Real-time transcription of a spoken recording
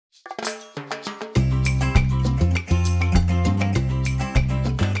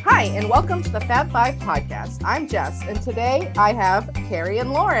Hi, and welcome to the Fab Five podcast. I'm Jess, and today I have Carrie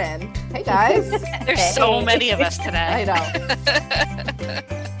and Lauren. Hey, guys. There's so many of us today. I know.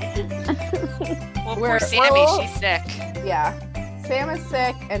 Well, poor Sammy, she's sick. Yeah. Sam is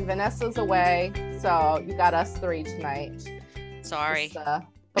sick, and Vanessa's away, so you got us three tonight. Sorry. Just,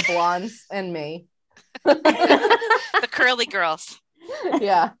 the blondes and me. The curly girls.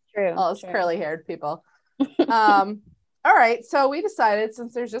 Yeah. True. All those curly-haired people. All right, so we decided,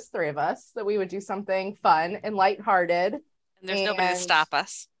 since there's just three of us, that we would do something fun and lighthearted. And there's nobody to stop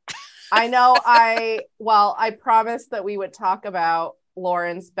us. I know. I promised that we would talk about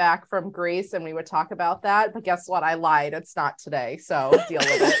Lauren's back from Greece, and we would talk about that. But guess what? I lied. It's not today, so deal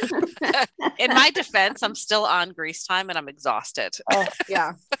with it. In my defense, I'm still on Greece time, and I'm exhausted. Oh,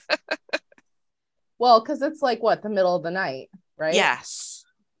 yeah. Well, because it's like, what, the middle of the night, right? Yes.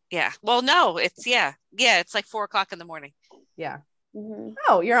 Yeah. Well, no, it's, yeah, it's like 4:00 in the morning. Yeah. Mm-hmm.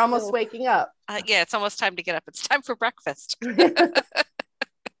 Oh, you're almost waking up. Yeah, it's almost time to get up. It's time for breakfast.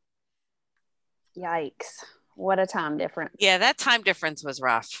 Yikes. What a time difference. Yeah, that time difference was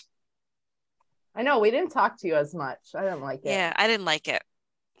rough. I know. We didn't talk to you as much. I didn't like it. Yeah, I didn't like it.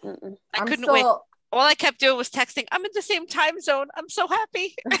 Mm-mm. I couldn't wait. All I kept doing was texting, I'm in the same time zone. I'm so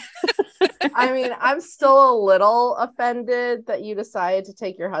happy. I mean, I'm still a little offended that you decided to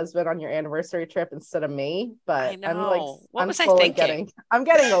take your husband on your anniversary trip instead of me, but I know. I'm like, What I'm was I slowly thinking? I'm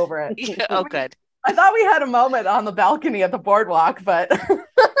getting over it. Yeah, oh, good. I thought we had a moment on the balcony at the boardwalk, but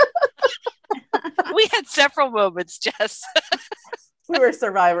We had several moments, Jess. we were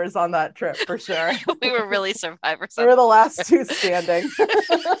survivors on that trip for sure. We were really survivors. We were the last two standing.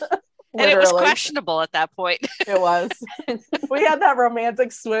 And it was Literally. questionable at that point. It was. We had that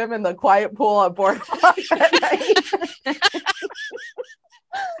romantic swim in the quiet pool at boardwalk at night.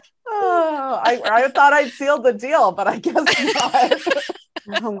 Oh, I thought I'd sealed the deal, but I guess not.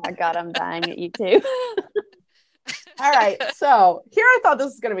 Oh my God, I'm dying at you too. All right, so here I thought this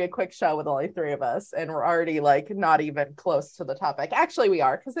was going to be a quick show with only three of us, and we're already like not even close to the topic. Actually, we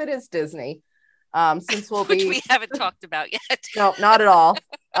are, because it is Disney. Since we'll Which be we haven't talked about yet. no, not at all.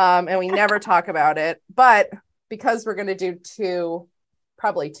 And we never talk about it, but because we're going to do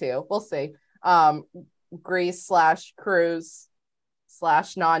probably two, we'll see. Grease / cruise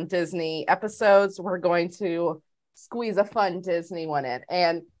 / non-Disney episodes, we're going to squeeze a fun Disney one in.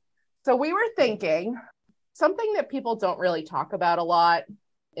 And so we were thinking something that people don't really talk about a lot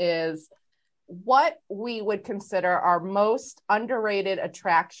is what we would consider our most underrated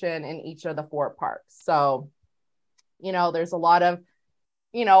attraction in each of the four parks. So, there's a lot of,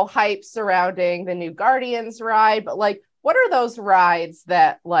 hype surrounding the new Guardians ride, but like, what are those rides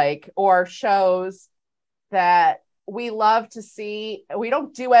that or shows that we love to see? We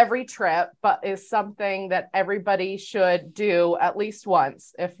don't do every trip, but is something that everybody should do at least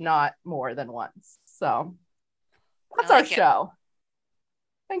once, if not more than once. So that's our show.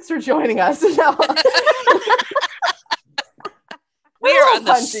 Thanks for joining us. We are on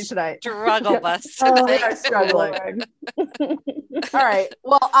the struggle bus. We are struggling. All right.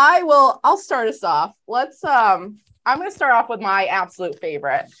 Well, I'll start us off. I'm going to start off with my absolute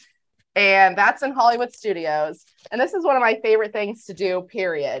favorite, and that's in Hollywood Studios. And this is one of my favorite things to do,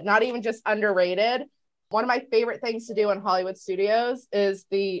 period. Not even just underrated. One of my favorite things to do in Hollywood Studios is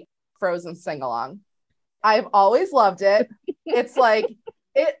the Frozen sing-along. I've always loved it. It's like,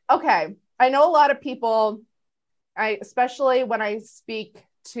 okay. I know a lot of people, especially when I speak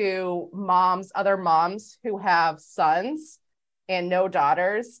to other moms who have sons and no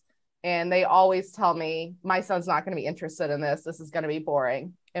daughters, and they always tell me, my son's not going to be interested in this. This is going to be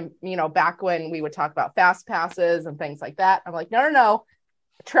boring. And, back when we would talk about fast passes and things like that, I'm like, no.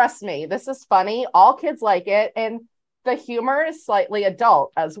 Trust me, this is funny. All kids like it. And the humor is slightly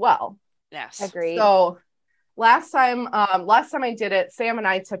adult as well. Yes. Agreed. So last time I did it, Sam and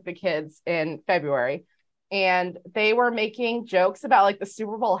I took the kids in February, and they were making jokes about like the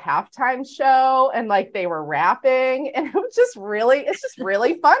Super Bowl halftime show, and like they were rapping, and it's just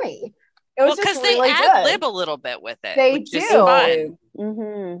really funny. It was because just they really ad good. lib a little bit with it. They which do. is fun.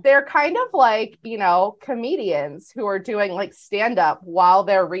 Mm-hmm. They're kind of like, comedians who are doing like stand up while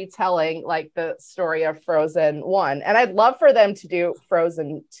they're retelling like the story of Frozen 1. And I'd love for them to do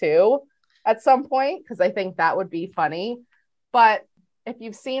Frozen 2 at some point, because I think that would be funny. But if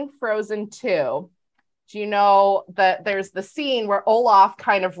you've seen Frozen 2, do you know that there's the scene where Olaf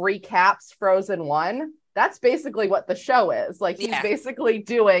kind of recaps Frozen 1? That's basically what the show is. Like, he's basically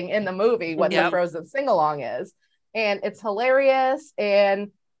doing in the movie what the Frozen sing-along is. And it's hilarious.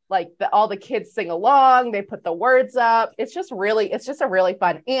 And like all the kids sing along, they put the words up. It's just a really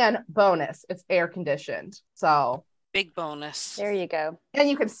fun, and bonus, it's air conditioned. So Big bonus. There you go. and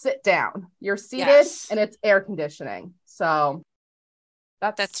you can sit down. You're seated Yes. and it's air conditioning. So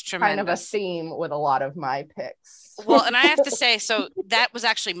that's kind of a tremendous. theme with a lot of my picks. Well, and I have to say, so that was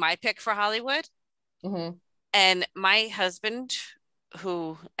actually my pick for Hollywood. Mhm. And my husband,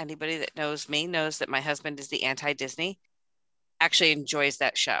 who anybody that knows me knows that my husband is the anti-Disney, actually enjoys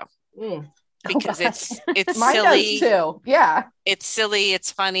that show because it's Mine silly. does too. Yeah. It's silly,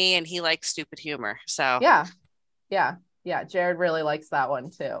 it's funny, and he likes stupid humor. So Yeah. Jared really likes that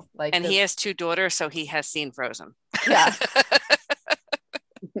one too. Like, and he has 2 daughters, so he has seen Frozen. Yeah.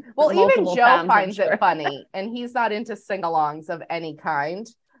 Well, even Multiple Joe times, I'm finds sure. it funny, and he's not into sing-alongs of any kind,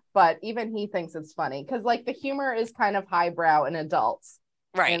 but even he thinks it's funny because like the humor is kind of highbrow in adults.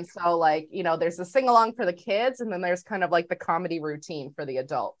 Right. And so like, there's a sing-along for the kids, and then there's kind of like the comedy routine for the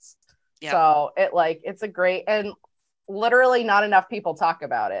adults. Yep. So it's a great, and literally not enough people talk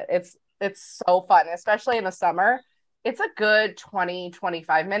about it. It's so fun, especially in the summer. It's a good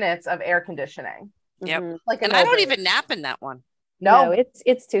 20-25 minutes of air conditioning. Yep. Mhm. Like, And I don't even nap in that one. No,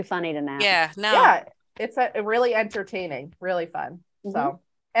 it's too funny to nap. Yeah, no. Yeah, it's a really entertaining, really fun. Mhm. So,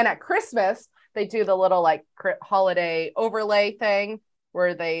 and at Christmas they do the little like holiday overlay thing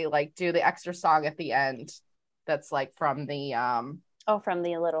where they like do the extra song at the end. That's like from the from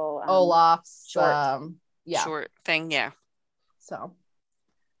the little Olaf's short short thing. Yeah. So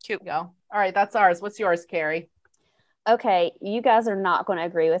cute. Go. All right, that's ours. What's yours, Carrie? Okay, you guys are not going to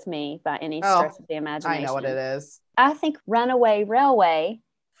agree with me by any stretch of the imagination. I know what it is. I think Runaway Railway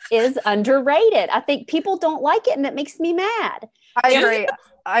is underrated. I think people don't like it, and it makes me mad. I agree.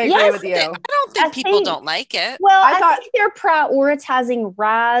 I agree with you. I don't think people don't like it. Well, I think they're prioritizing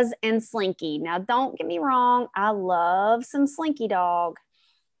Rise and Slinky. Now, don't get me wrong. I love some Slinky Dog,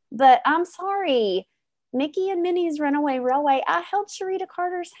 but I'm sorry. Mickey and Minnie's Runaway Railway, I held Sharita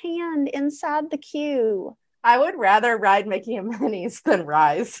Carter's hand inside the queue. I would rather ride Mickey and Minnie's than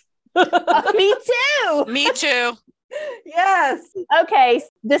Rise. Me too. Me too. Yes. Okay,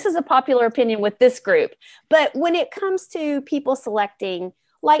 this is a popular opinion with this group, but when it comes to people selecting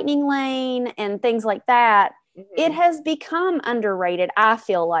Lightning Lane and things like that, it has become underrated, I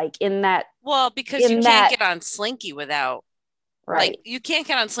feel like, in that. Well, because you can't get on Slinky without, right? Like, you can't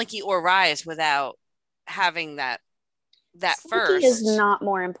get on Slinky or Rise without having that Slinky first. is not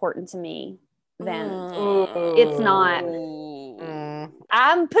more important to me than it's not.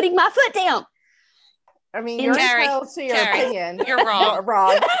 I'm putting my foot down. I mean, you're entitled to your opinion. You're wrong.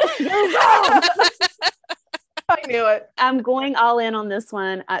 Wrong. You're wrong. I knew it. I'm going all in on this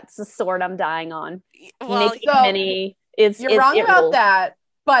one. It's a sword I'm dying on. Well, Mickey and Minnie. You're wrong about that,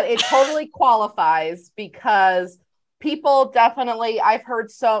 but it totally qualifies because people definitely, I've heard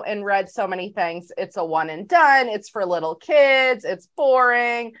and read so many things. It's a one and done. It's for little kids. It's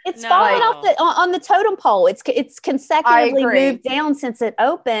boring. It's fallen off on the totem pole. It's consecutively moved down since it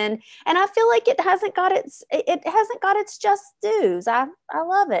opened, and I feel like it hasn't got its just dues. I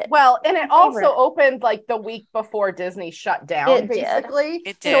love it. Well, and it also opened like the week before Disney shut down, basically.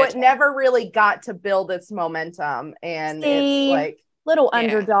 It did. So it never really got to build its momentum, and it's like little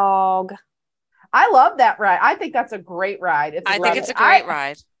underdog. I love that ride. I think that's a great ride. I think it's a great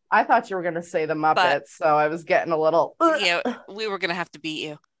ride. I thought you were going to say the Muppets, so I was getting a little. Yeah, we were going to have to beat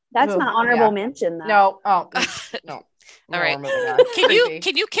you. That's my honorable mention, though. No, no. All right.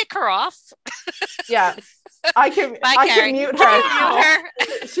 Can you kick her off? Yeah, I can. I can mute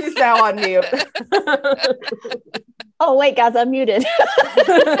her. She's now on mute. Oh wait, guys, I'm muted.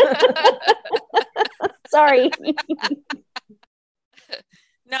 Sorry.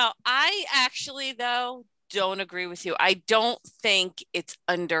 No, I actually, though, don't agree with you. I don't think it's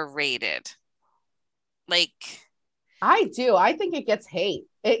underrated. Like, I do. I think it gets hate.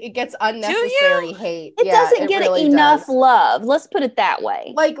 It gets unnecessary hate. It doesn't get enough love. Let's put it that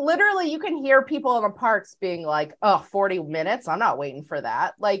way. Like, literally, you can hear people in the parks being like, oh, 40 minutes? I'm not waiting for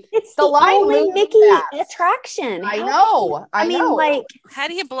that. Like, it's the only Mickey attraction. I know. I mean, like, how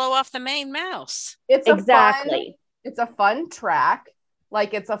do you blow off the main mouse? It's a fun track.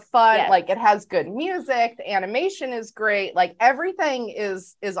 Like, it's a fun, like, it has good music. The animation is great. Like, everything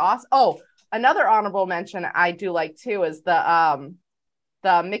is awesome. Oh, another honorable mention I do like, too, is the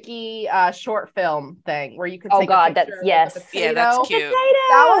Mickey short film thing where you can take a picture. That's cute.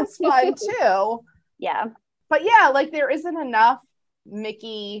 That one's fun, too. Yeah. But, yeah, like, there isn't enough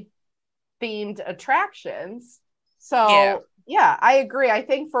Mickey-themed attractions. So, yeah, I agree. I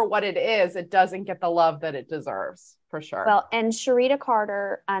think for what it is, it doesn't get the love that it deserves. For sure. Well, and Sharita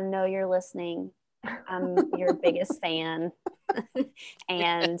Carter, I know you're listening. I'm your biggest fan.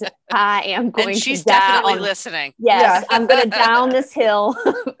 And I am going she's to die definitely on, listening. Yes, I'm going to die on this hill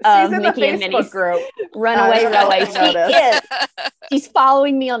of Mickey and Minnie's group. Runaway Railway. She is. Noticed. She's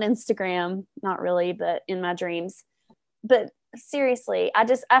following me on Instagram. Not really, but in my dreams. But seriously,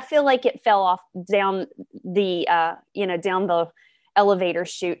 I feel like it fell off down the down the elevator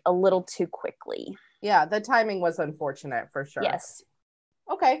chute a little too quickly. Yeah, the timing was unfortunate for sure. Yes.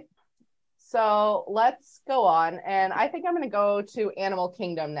 Okay. So let's go on. And I think I'm going to go to Animal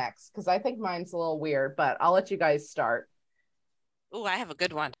Kingdom next because I think mine's a little weird, but I'll let you guys start. Oh, I have a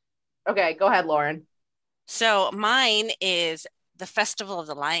good one. Okay, go ahead, Lauren. So mine is the Festival of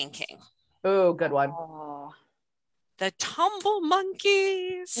the Lion King. Ooh, good one. Oh. The tumble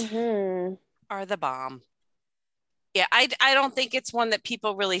monkeys are the bomb. Yeah, I don't think it's one that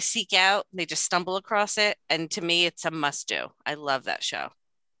people really seek out. They just stumble across it. And to me, it's a must do. I love that show.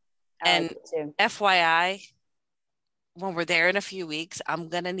 And FYI, when we're there in a few weeks, I'm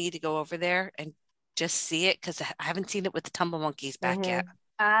going to need to go over there and just see it because I haven't seen it with the tumble monkeys back yet.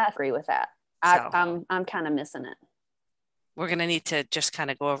 I agree with that. So, I'm kind of missing it. We're going to need to just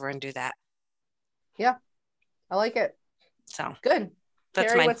kind of go over and do that. Yeah, I like it. So good.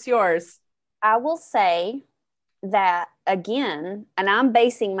 That's Carrie, what's yours? I will say that again, and I'm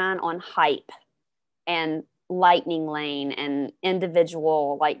basing mine on hype and lightning lane and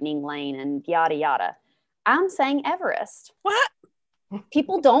individual lightning lane and yada yada. I'm saying Everest. What?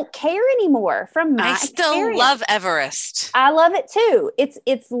 People don't care anymore from my still love Everest. I love it too.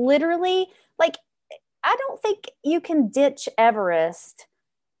 It's literally like, I don't think you can ditch Everest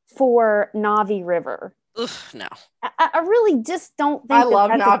for Navi River. Oof, no. I really just don't think I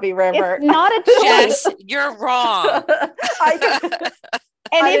love Navi River. It's not a choice. Yes, you're wrong.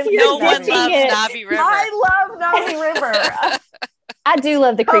 And if you're ditching it, Navi River. I love Navi River. I do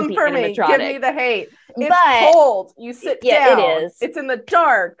love the creepy Come for me. animatronic. Give me the hate. It's cold. You sit down. It is. It's in the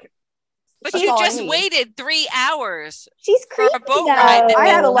dark. But you just waited 3 hours. She's creepy. For a boat ride. I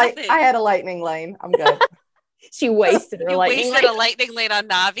had a lightning lane. I'm good. She wasted her lightning lane. You wasted a lightning lane on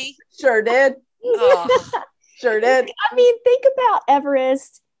Navi? Sure did. Oh. Sure did. I mean, think about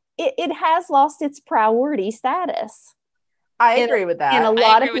Everest. It has lost its priority status. I agree with that. In a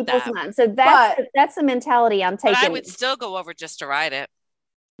lot of people's minds. So that's the mentality I'm taking. But I would still go over just to ride it.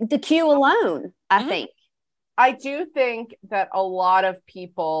 The queue alone, I think. I do think that a lot of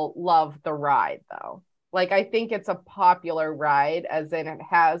people love the ride, though. Like, I think it's a popular ride, as in it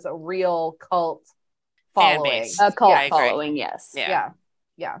has a real cult following. A cult following, yes. Yeah.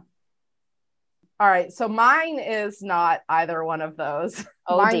 All right, so mine is not either one of those.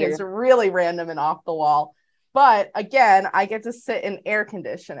 Mine is really random and off the wall. But again, I get to sit in air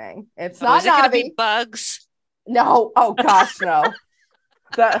conditioning. It's not is it going to be bugs? No. Oh gosh, no.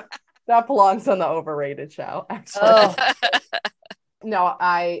 that belongs on the overrated show, actually. No,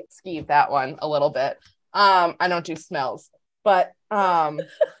 I skeeved that one a little bit. I don't do smells, but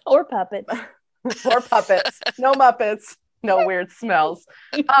or puppets. Or puppets. No Muppets. No weird smells.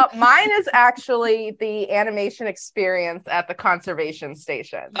 Mine is actually the animation experience at the conservation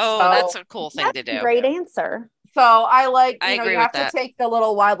station. Oh, that's a cool thing to do. Great answer. So I you have to take the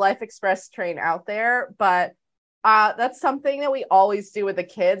little Wildlife Express train out there, but that's something that we always do with the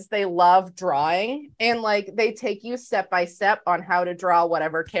kids. They love drawing, and they take you step by step on how to draw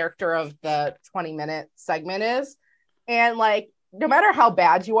whatever character of the 20-minute segment is. And no matter how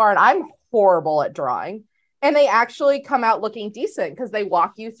bad you are, and I'm horrible at drawing, and they actually come out looking decent because they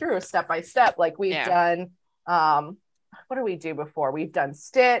walk you through step by step. We've done, what do we do before? We've done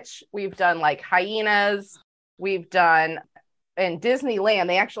Stitch. We've done hyenas. We've done in Disneyland.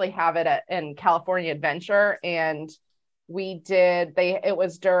 They actually have it in California Adventure. And it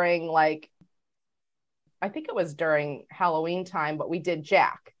was during I think it was during Halloween time, but we did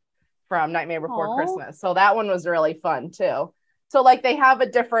Jack from Nightmare Before Christmas. So that one was really fun too. So they have a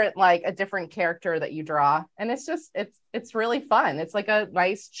different character that you draw, and it's really fun. It's a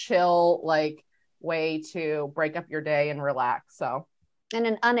nice chill way to break up your day and relax. So, and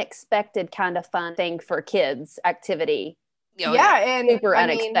an unexpected kind of fun thing for kids activity. And super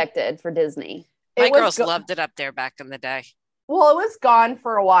unexpected for Disney. My girls loved it up there back in the day. Well, it was gone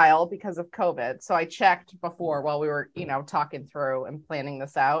for a while because of COVID. So I checked before while we were, talking through and planning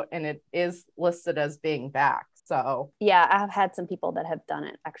this out, and it is listed as being back. So yeah, I've had some people that have done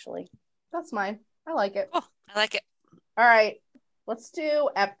it actually. That's mine. I like it. Oh, I like it. All right, let's do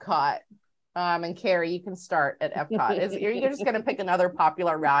Epcot. And Carrie, you can start at Epcot. Are you just going to pick another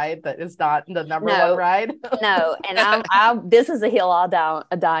popular ride that is not the number one ride? No, and this is a hill I'll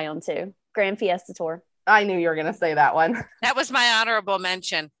die on too. Grand Fiesta Tour. I knew you were going to say that one. That was my honorable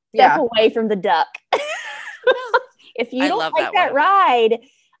mention. Step away from the duck. If you I don't love like that that one. ride,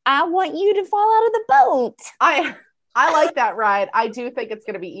 I want you to fall out of the boat. I like that ride. I do think it's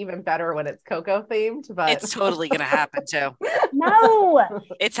going to be even better when it's Coco themed, but It's totally going to happen too. No,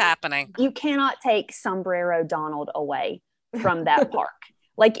 It's happening. you cannot take Sombrero Donald away from that park.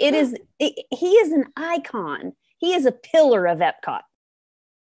 Like he is an icon. He is a pillar of Epcot.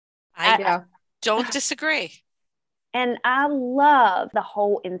 I don't disagree. And I love the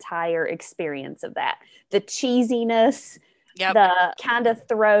whole entire experience of that. The cheesiness, the kind of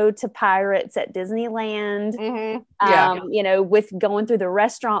throw to pirates at Disneyland, with going through the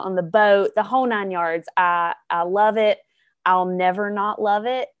restaurant on the boat, the whole 9 yards. I love it. I'll never not love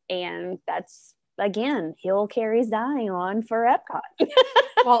it. And that's, again, Hill carries dying on for Epcot.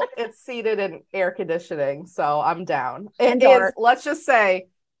 Well, it's seated in air conditioning, so I'm down. And It is, let's just say,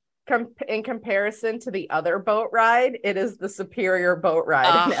 in comparison to the other boat ride, it is the superior boat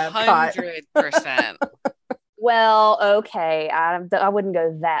ride in Epcot. 100%. Well, okay. I wouldn't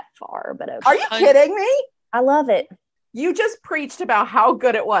go that far, but okay. Are you kidding me? I love it. You just preached about how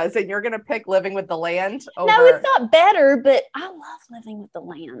good it was, and you're going to pick Living with the Land over... No, it's not better, but I love Living with the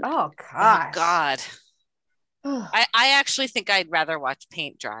Land. Oh, gosh. Oh, God. I actually think I'd rather watch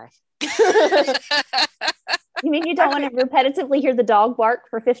paint dry. You mean you don't want to repetitively hear the dog bark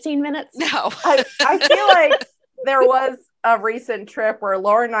for 15 minutes? No. I feel like there was a recent trip where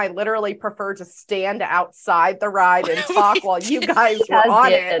Laura and I literally prefer to stand outside the ride and talk while you guys were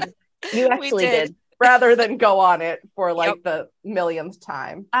on it. You actually did. Rather than go on it for the millionth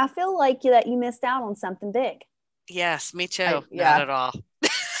time. I feel like that you missed out on something big. Yes, me too. Not at all.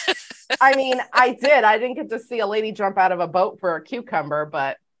 I mean, I did. I didn't get to see a lady jump out of a boat for a cucumber,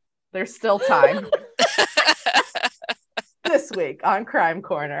 but there's still time. This week on Crime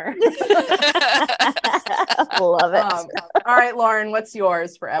Corner. Love it. All right, Lauren, what's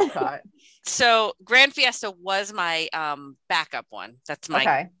yours for Epcot? So Grand Fiesta was my backup one. That's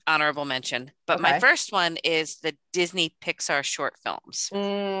my honorable mention. But my first one is the Disney Pixar short films.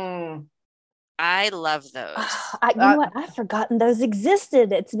 I love those. You know what? I've forgotten those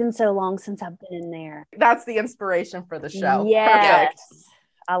existed. It's been so long since I've been in there. That's the inspiration for the show. Yes. Perfect.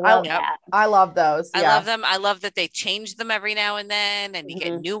 I love that. I love those. I love them. I love that they change them every now and then, and you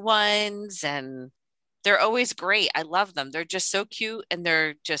get new ones, and they're always great. I love them. They're just so cute, and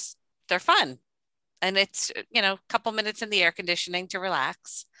they're fun. And it's, a couple minutes in the air conditioning to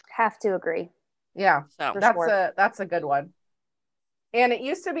relax. Have to agree. Yeah. So that's a good one. And it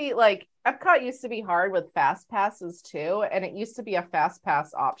used to be Epcot used to be hard with fast passes too. And it used to be a fast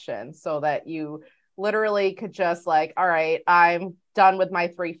pass option so that you literally could just all right, I'm done with my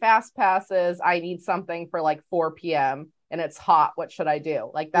 3 fast passes. I need something for 4 p.m. and it's hot. What should I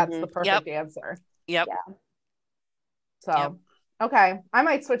do? That's the perfect answer. Yep. Yeah. So, okay. I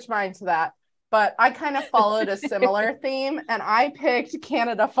might switch mine to that, but I kind of followed a similar theme and I picked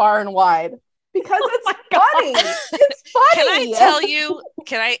Canada Far and Wide because it's funny. It's funny. Can I tell you,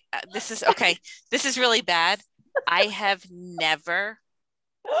 this is really bad. I have never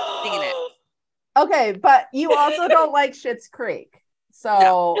seen it. Okay, but you also don't like Schitt's Creek. So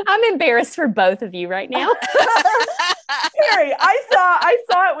no. I'm embarrassed for both of you right now. Carrie, I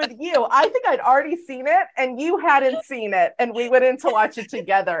saw it with you. I think I'd already seen it and you hadn't seen it. And we went in to watch it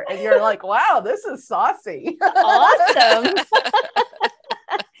together. And you're like, wow, this is saucy. Awesome. It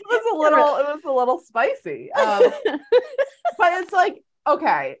was a little spicy. But it's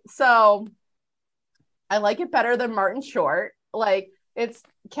okay, so I like it better than Martin Short. It's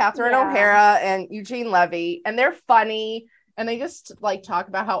Catherine O'Hara and Eugene Levy, and they're funny. And they just talk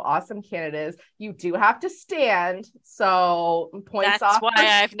about how awesome Canada is. You do have to stand. So points off. That's why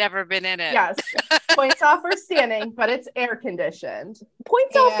I've never been in it. Yes. Points off for standing, but it's air conditioned.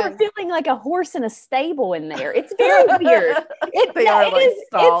 Points off for feeling like a horse in a stable in there. It's very weird.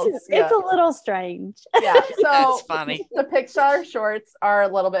 It's a little strange. Yeah. So that's funny. The Pixar shorts are a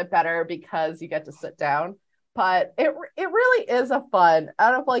little bit better because you get to sit down. But it really is a fun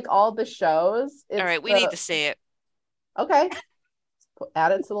out of all the shows. All right, we need to see it. Okay.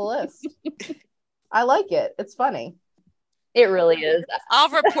 Add it to the list. I like it. It's funny. It really is. I'll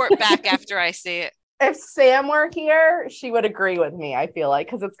report back after I see it. If Sam were here, she would agree with me, I feel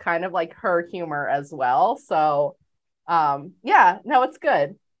because it's kind of her humor as well. So, it's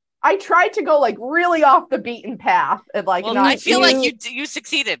good. I tried to go really off the beaten path and I feel like you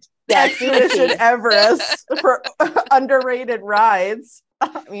succeeded. Expedition Everest for underrated rides.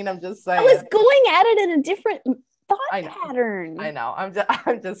 I mean, I'm just saying. I was going at it in a different pattern. I know.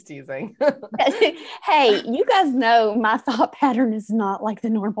 I'm just teasing. Hey, you guys know my thought pattern is not like the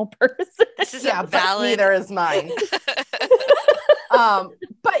normal person. This is a valid. Neither is mine.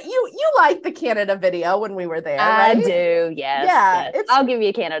 But you liked the Canada video when we were there, I right? do, yes. Yeah, yes. I'll give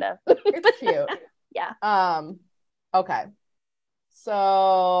you Canada. It's cute. Yeah. Okay.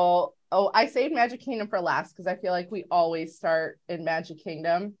 So, I saved Magic Kingdom for last because I feel like we always start in Magic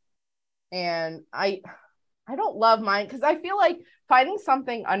Kingdom, and I don't love mine because I feel like finding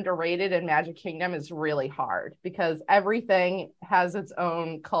something underrated in Magic Kingdom is really hard because everything has its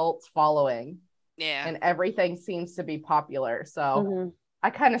own cult following. Yeah. And everything seems to be popular. So I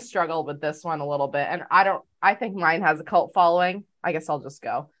kind of struggled with this one a little bit. And I think mine has a cult following. I guess I'll just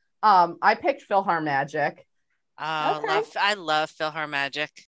go. I picked PhilharMagic. I love PhilharMagic.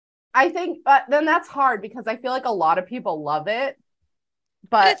 I think, but then that's hard because I feel like a lot of people love it.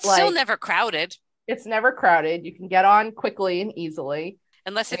 But it's still never crowded. It's never crowded. You can get on quickly and easily.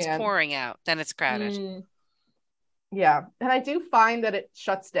 Unless it's pouring out, then it's crowded. Yeah. And I do find that it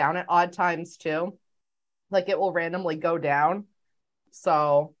shuts down at odd times too. Like it will randomly go down.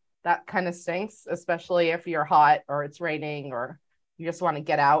 So that kind of stinks, especially if you're hot or it's raining or you just want to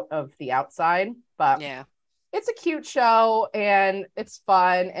get out of the outside. But yeah, it's a cute show and it's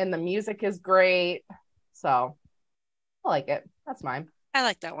fun and the music is great. So I like it. That's mine. I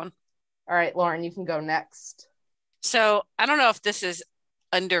like that one. All right, Lauren, you can go next. So I don't know if this is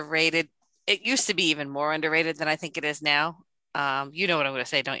underrated. It used to be even more underrated than I think it is now. You know what I'm going to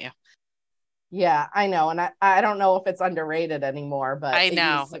say, don't you? Yeah, I know. And I don't know if it's underrated anymore, but I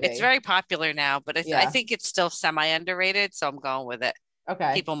know it's very popular now, but I think it's still semi underrated. So I'm going with it.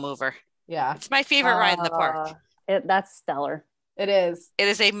 Okay. People Mover. Yeah. It's my favorite ride in the park. That's stellar. It is. It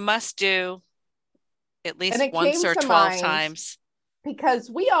is a must do at least once or 12 times. Because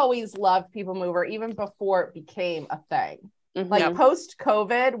we always loved People Mover even before it became a thing. Like post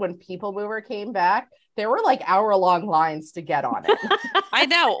COVID, when People Mover came back, there were like hour-long lines to get on it. I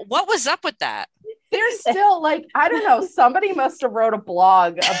know. What was up with that? There's still like, I don't know, somebody must have wrote a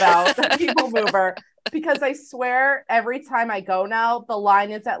blog about People Mover because I swear every time I go now, the line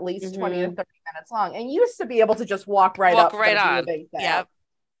is at least 20 to 30 minutes long. And you used to be able to just walk right on. Yep.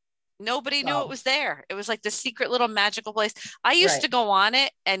 Nobody knew it was there. It was like the secret little magical place. I used to go on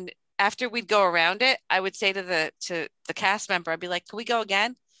it, and after we'd go around it, I would say to the cast member, I'd be like, "Can we go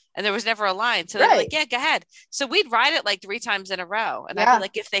again?" And there was never a line. So they'd be like, "Yeah, go ahead." So we'd ride it like 3 times in a row. And I'd be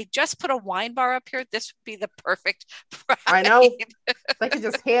like, if they just put a wine bar up here, this would be the perfect ride. I know. They could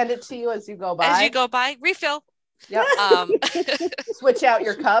just hand it to you as you go by. As you go by, refill. Yep. Switch out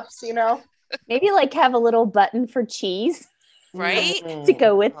your cups, Maybe like have a little button for cheese. Right? To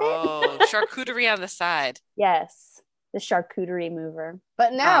go with it. Oh, charcuterie on the side. Yes. The charcuterie mover.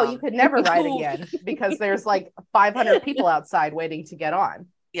 But now you could never ride again because there's like 500 people outside waiting to get on.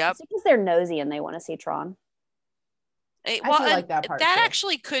 Yep. It's because they're nosy and they want to see Tron. I do like that part. That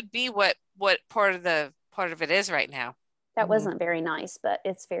actually could be what part of it is right now. That wasn't very nice, but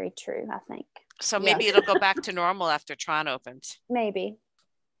it's very true, I think. So maybe it'll go back to normal after Tron opens. Maybe.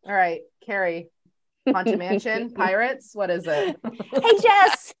 All right, Carrie. Haunted Mansion, Pirates, what is it? Hey,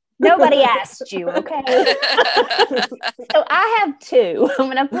 Jess, nobody asked you, okay? So I have 2. I'm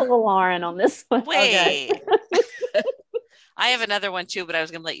going to pull a Lauren on this one. Wait. I have another one too, but I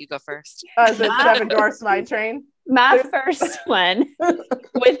was going to let you go first. Is it Seven Dwarfs Mine Train? My first one,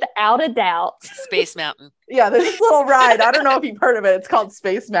 without a doubt. Space Mountain. Yeah, this little ride. I don't know if you've heard of it. It's called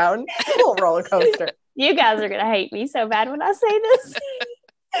Space Mountain. It's a little roller coaster. You guys are going to hate me so bad when I say this.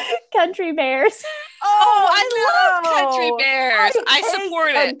 Country Bears. Oh, I love Country Bears. I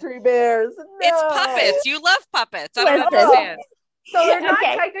support it. Country Bears. No. It's puppets. You love puppets. I don't understand. So they're not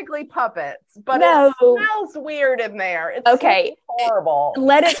technically puppets, but it smells weird in there. It's horrible.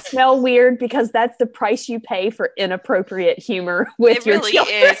 Let it smell weird because that's the price you pay for inappropriate humor with your children. It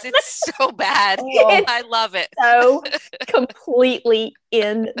really is. It's so bad. I love it. So completely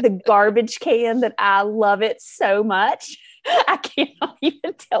in the garbage can that I love it so much. I cannot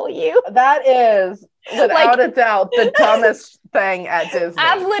even tell you. That is without a doubt the dumbest thing at Disney.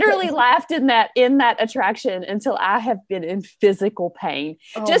 I've literally laughed in that attraction until I have been in physical pain.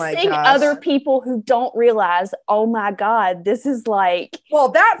 Just seeing other people who don't realize, oh my God, this is like... Well,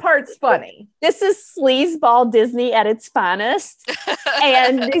 that part's funny. This is sleazeball Disney at its finest.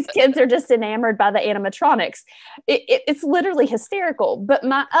 And these kids are just enamored by the animatronics. It's literally hysterical. But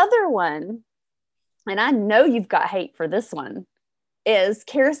my other one, and I know you've got hate for this one, is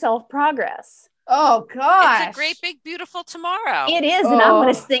Carousel of Progress. Oh, gosh. It's a great, big, beautiful tomorrow. It is, and I'm going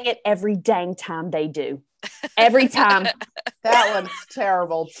to sing it every dang time they do. Every time. That one's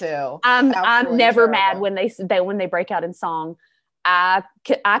terrible, too. I'm never mad when they break out in song. I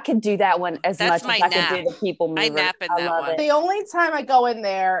could do that one as That's much as my I could do nap. the People Mover. I nap in that love one. it. The only time I go in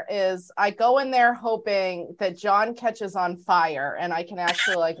there is I go in there hoping that John catches on fire and I can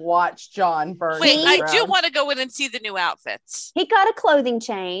actually like watch John burn. Wait, to the I ground. do want to go in and see the new outfits. He got a clothing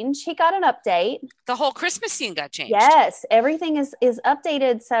change. He got an update. The whole Christmas scene got changed. Yes, everything is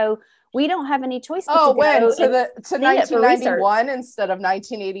updated. So we don't have any choice but to when go to 1991 research. instead of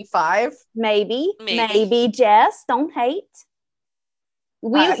 1985? Maybe. Jess, don't hate. You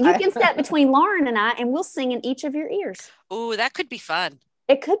can step between Lauren and I, and we'll sing in each of your ears. Ooh, that could be fun.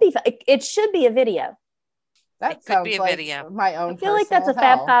 It could be. It should be a video. That sounds be a like video. My own. I feel like that's a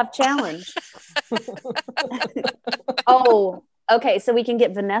Fab Five challenge. Oh, okay. So we can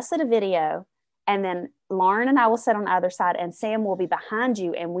get Vanessa to video, and then Lauren and I will sit on either side, and Sam will be behind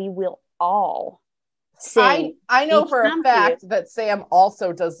you, and we will all sing. I know for a fact that Sam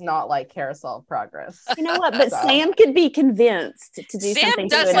also does not like Carousel of Progress. You know what? But Sam could be convinced to do something.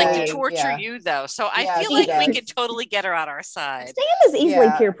 Sam does like to torture you, though. So I feel like we could totally get her on our side. Sam is easily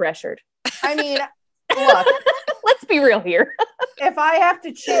peer pressured. I mean, look. Let's be real here. If I have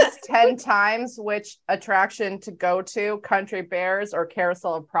to choose 10 times which attraction to go to, Country Bears or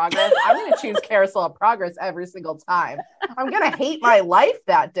Carousel of Progress, I'm going to choose Carousel of Progress every single time. I'm going to hate my life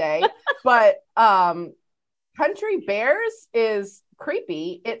that day. But Country Bears is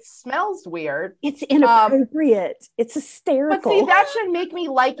creepy. It smells weird. It's inappropriate. It's hysterical. But see, that should make me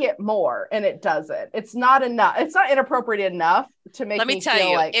like it more, and it doesn't. It's not enough. It's not inappropriate enough to make me feel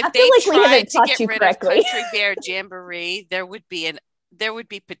you, like. If they tried to get rid of Country Bear Jamboree, there would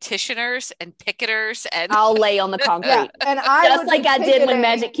be petitioners and picketers, and I'll lay on the concrete. And I just like I did when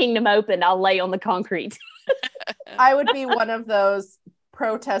Magic Kingdom opened. I'll lay on the concrete. I would be one of those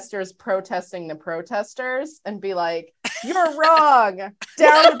protesters protesting the protesters and be like, "You're wrong.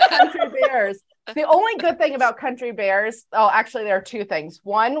 Down to Country Bears." The only good thing about Country Bears, actually there are two things.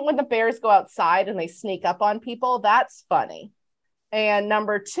 One, when the bears go outside and they sneak up on people, that's funny. And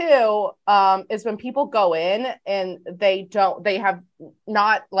number two is when people go in and they have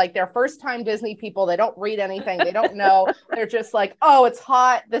not like their first time Disney people. They don't read anything. They don't know. They're just like, oh, it's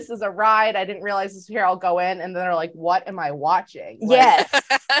hot. This is a ride. I didn't realize this was here. I'll go in. And then they're like, what am I watching? Like, yes.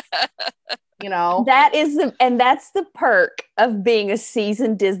 You know, that's the perk of being a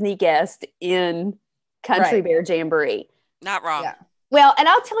seasoned Disney guest in Country Bear Jamboree. Not wrong. Yeah. Well, and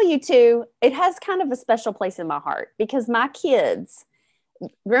I'll tell you too, it has kind of a special place in my heart because my kids,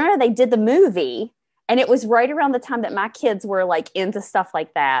 remember they did the movie and it was right around the time that my kids were like into stuff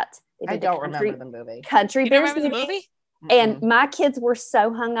like that. I don't remember the movie. Country Bears movie? And my kids were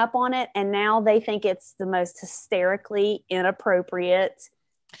so hung up on it. And now they think it's the most hysterically inappropriate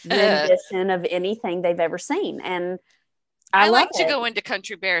rendition of anything they've ever seen. And I like to go into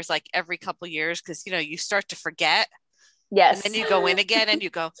Country Bears like every couple of years because, you know, you start to forget. Yes. And then you go in again and you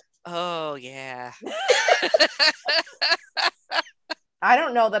go, oh, yeah. I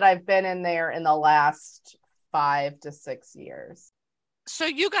don't know that I've been in there in the last 5 to 6 years. So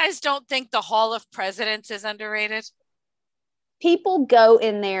you guys don't think the Hall of Presidents is underrated? People go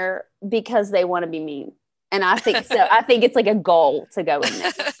in there because they want to be mean. And I think so. I think it's like a goal to go in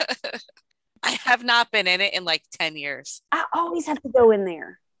there. I have not been in it in like 10 years. I always have to go in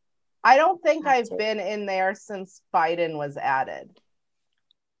there. I don't think I've been in there since Biden was added.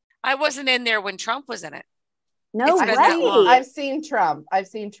 I wasn't in there when Trump was in it. No way. I've seen Trump. I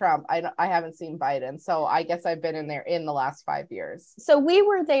haven't seen Biden. So I guess I've been in there in the last 5 years. So we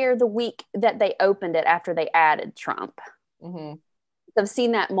were there the week that they opened it after they added Trump. Mm-hmm. I've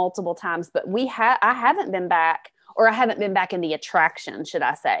seen that multiple times, but I haven't been back, or I haven't been back in the attraction, should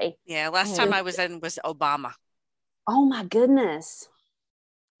I say. Yeah, last time I was in was Obama. Oh my goodness.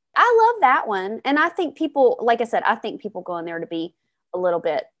 I love that one. And I think people, like I said, I think people go in there to be a little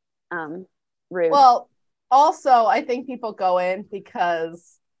bit rude. Well, also, I think people go in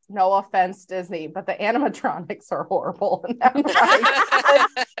because, no offense, Disney, but the animatronics are horrible in that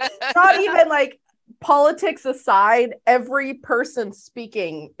ride. Not even like politics aside, every person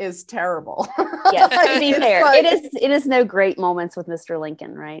speaking is terrible. Yes, to be fair, like, it is no great moments with Mr.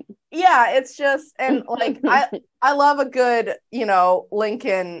 Lincoln, right? Yeah, it's just, and like I love a good,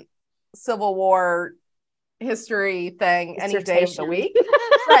 Lincoln Civil War history thing any day of the week.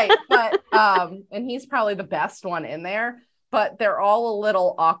 Right. But and he's probably the best one in there, but they're all a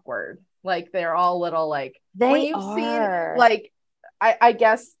little awkward. Like they're all a little like when you've seen like I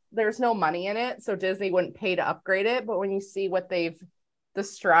guess there's no money in it, so Disney wouldn't pay to upgrade it. But when you see what the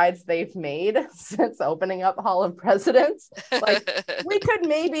strides they've made since opening up Hall of Presidents, like we could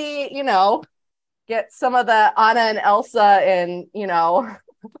maybe, get some of the Anna and Elsa in,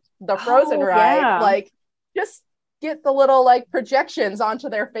 the Frozen ride. Yeah. Like just get the little like projections onto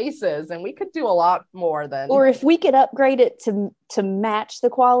their faces, and we could do a lot more than. Or if we could upgrade it to match the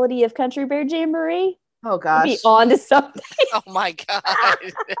quality of Country Bear Jamboree. Oh gosh, be on to something. Oh my God.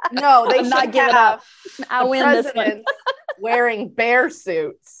 No, they I'm should not giving have up. I the win this one. president wearing bear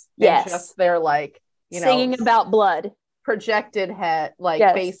suits. Yes. And just their like, singing about blood. Projected head like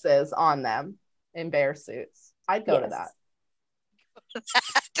faces on them in bear suits. I'd go to that.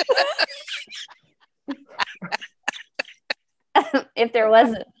 If there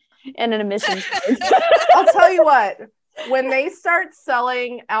wasn't an admission charge. I'll tell you what, when they start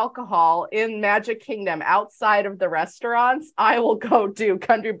selling alcohol in Magic Kingdom outside of the restaurants, I will go do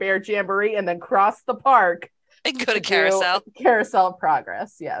Country Bear Jamboree and then cross the park and go to Carousel. Carousel of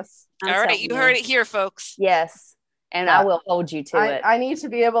Progress, yes. All right, you heard it here, folks. Yes. And I will hold you to it. I need to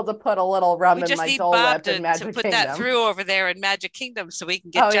be able to put a little rum in my Dole Whip in Magic Kingdom. To put that through over there in Magic Kingdom so we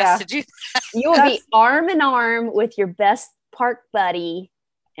can get Jess to do that. You will be arm in arm with your best park buddy,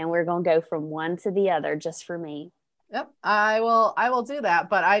 and we're going to go from one to the other just for me. Yep, I will do that,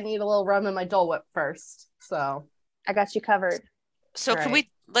 but I need a little rum in my Dole Whip first. So I got you covered. So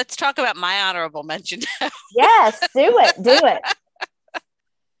let's talk about my honorable mention. Yes, do it.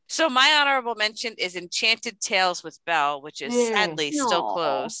 So my honorable mention is Enchanted Tales with Belle, which is sadly still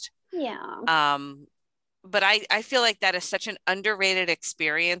closed. Yeah. But I feel like that is such an underrated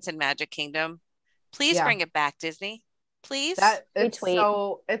experience in Magic Kingdom. Please bring it back, Disney. Please.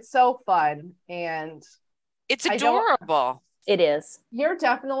 It's so fun and it's adorable. It is. You're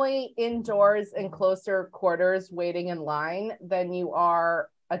definitely indoors in closer quarters waiting in line than you are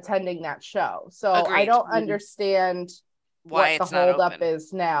attending that show. So agreed. I don't understand why what the holdup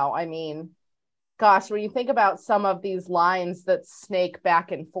is now. I mean, gosh, when you think about some of these lines that snake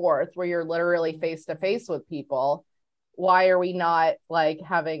back and forth where you're literally face to face with people, why are we not like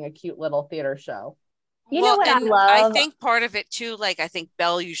having a cute little theater show? You know what I love? I think part of it too, like I think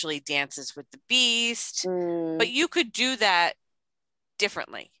Belle usually dances with the Beast, but you could do that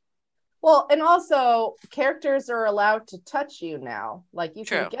differently. Well, and also characters are allowed to touch you now. Like you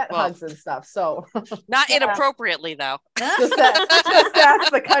can get hugs and stuff. So not inappropriately though. Just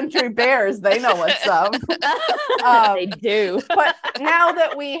ask the Country Bears. They know what's up. They do. But now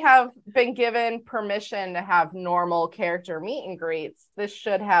that we have been given permission to have normal character meet and greets, this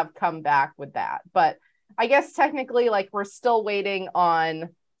should have come back with that. But I guess technically, like we're still waiting on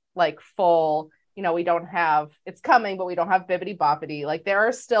like full. We don't have, it's coming, but we don't have Bibbidi Boppity. Like there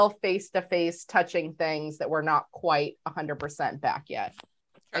are still face-to-face touching things that we're not quite 100% back yet.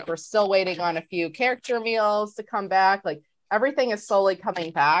 Like we're still waiting on a few character meals to come back. Like everything is slowly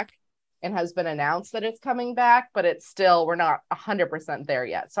coming back and has been announced that it's coming back, but it's still, we're not 100% there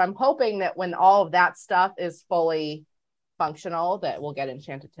yet. So I'm hoping that when all of that stuff is fully functional, that we'll get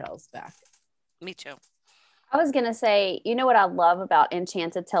Enchanted Tales back. Me too. I was going to say, you know what I love about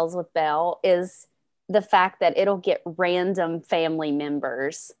Enchanted Tales with Belle is the fact that it'll get random family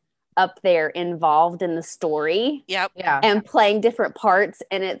members up there involved in the story. Yep. Yeah. And playing different parts.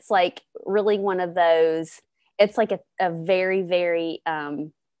 And it's like really one of those, it's like a very, very, I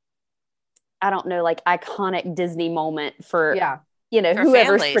don't know, like iconic Disney moment for, for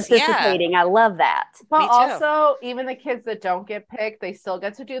whoever's families. participating. I love that. But also, even the kids that don't get picked, they still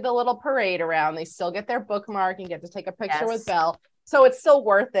get to do the little parade around. They still get their bookmark and get to take a picture with Belle. So it's still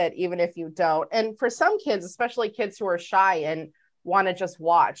worth it, even if you don't. And for some kids, especially kids who are shy and want to just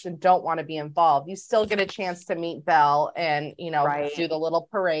watch and don't want to be involved, you still get a chance to meet Belle and, do the little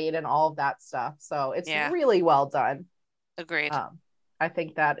parade and all of that stuff. So it's really well done. Agreed. I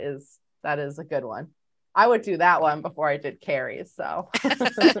think that is a good one. I would do that one before I did Carrie's. So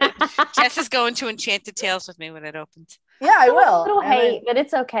Jess is going to Enchanted Tales with me when it opens. Yeah, I will. A little hate, but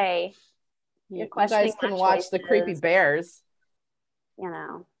it's okay. You guys can watch the Creepy Bears.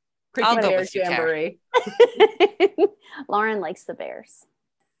 Creepy Bears Jamboree. Lauren likes the bears.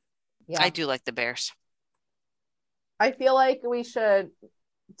 Yeah, I do like the bears. I feel like we should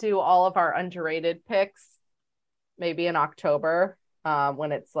do all of our underrated picks maybe in October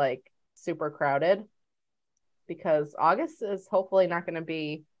when it's like super crowded, because August is hopefully not going to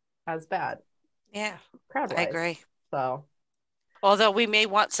be as bad. Yeah, crowd-wise. I agree. So, although we may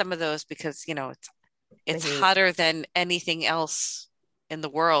want some of those because it's hotter than anything else in the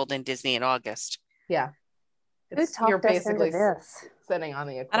world in Disney in August. Yeah. You're basically sitting on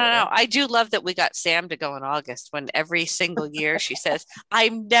the equator. I don't know. I do love that we got Sam to go in August when every single year she says,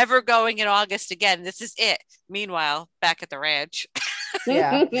 I'm never going in August again. This is it. Meanwhile, back at the ranch.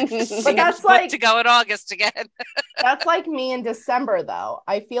 Yeah. But that's like to go in August again. That's like me in December, though.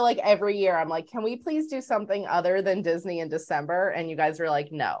 I feel like every year I'm like, can we please do something other than Disney in December? And you guys are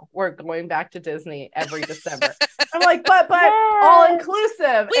like, no, we're going back to Disney every December. I'm like, but all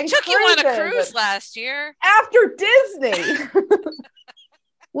inclusive. We took you on a cruise last year. After Disney.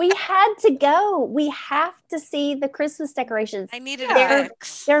 We had to go. We have to see the Christmas decorations. I needed a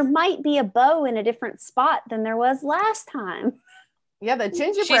fix. There might be a bow in a different spot than there was last time. Yeah, the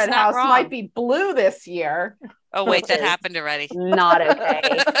gingerbread house might be blue this year. Oh, wait, that happened already. Not okay.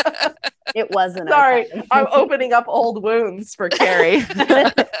 It wasn't Sorry, okay. I'm opening up old wounds for Carrie.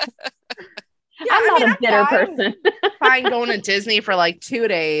 I'm not a bitter person. Fine going to Disney for like 2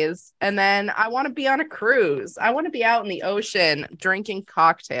 days, and then I want to be on a cruise. I want to be out in the ocean drinking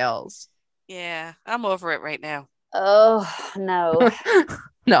cocktails. Yeah, I'm over it right now. Oh, no.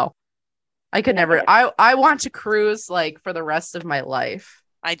 No, I could never. I want to cruise like for the rest of my life.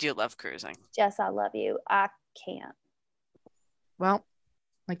 I do love cruising. Jess, I love you. I can't. Well,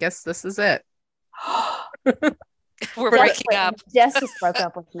 I guess this is it. We're breaking up. Jess just broke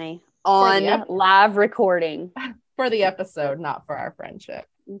up with me on live recording. For the episode, not for our friendship.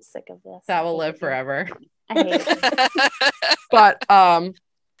 I'm sick of this. That will live forever. I hate it. But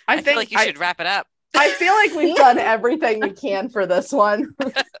I feel like you should wrap it up. I feel like we've done everything we can for this one.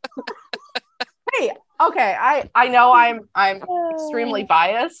 Hey, okay. I know I'm extremely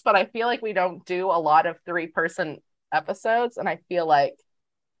biased, but I feel like we don't do a lot of 3-person episodes, and I feel like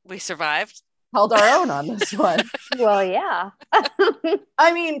we survived. Held our own on this one. Well, yeah.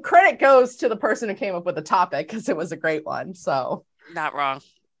 I mean, credit goes to the person who came up with the topic because it was a great one. So not wrong.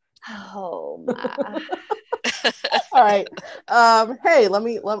 Oh my. All right. Hey, let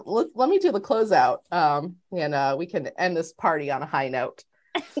me do the closeout. And we can end this party on a high note.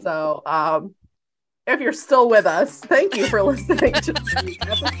 So if you're still with us, thank you for listening to this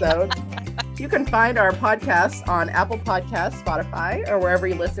episode. You can find our podcast on Apple Podcasts, Spotify, or wherever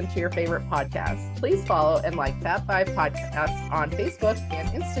you listen to your favorite podcasts. Please follow and like Fat 5 Podcasts on Facebook and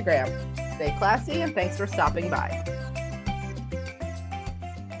Instagram. Stay classy, and thanks for stopping by.